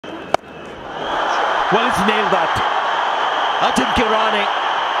Well, it's nailed that. Ajinkya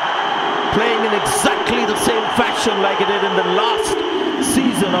playing in exactly the same fashion like he did in the last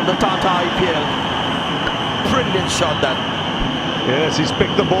season of the Tata IPL. Brilliant shot that. Yes, he's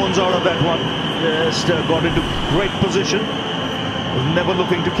picked the bones out of that one. Just got into great position. Never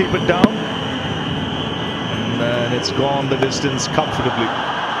looking to keep it down. And then it's gone the distance comfortably.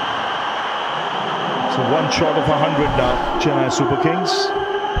 So one shot of 100 now, Chennai Super Kings.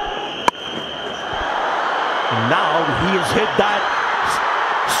 Now he has hit that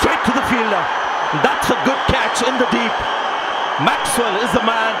straight to the fielder. That's a good catch in the deep. Maxwell is the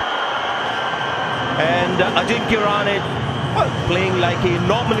man. And Ajinkya well, playing like he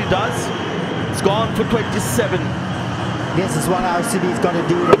normally does. It's gone for 27. This is what RCB's got to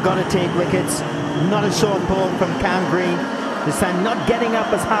do. They've got to take wickets. Not a short ball from Cam Green. This time not getting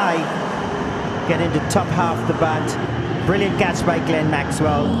up as high. Get into top half the bat. Brilliant catch by Glenn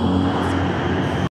Maxwell.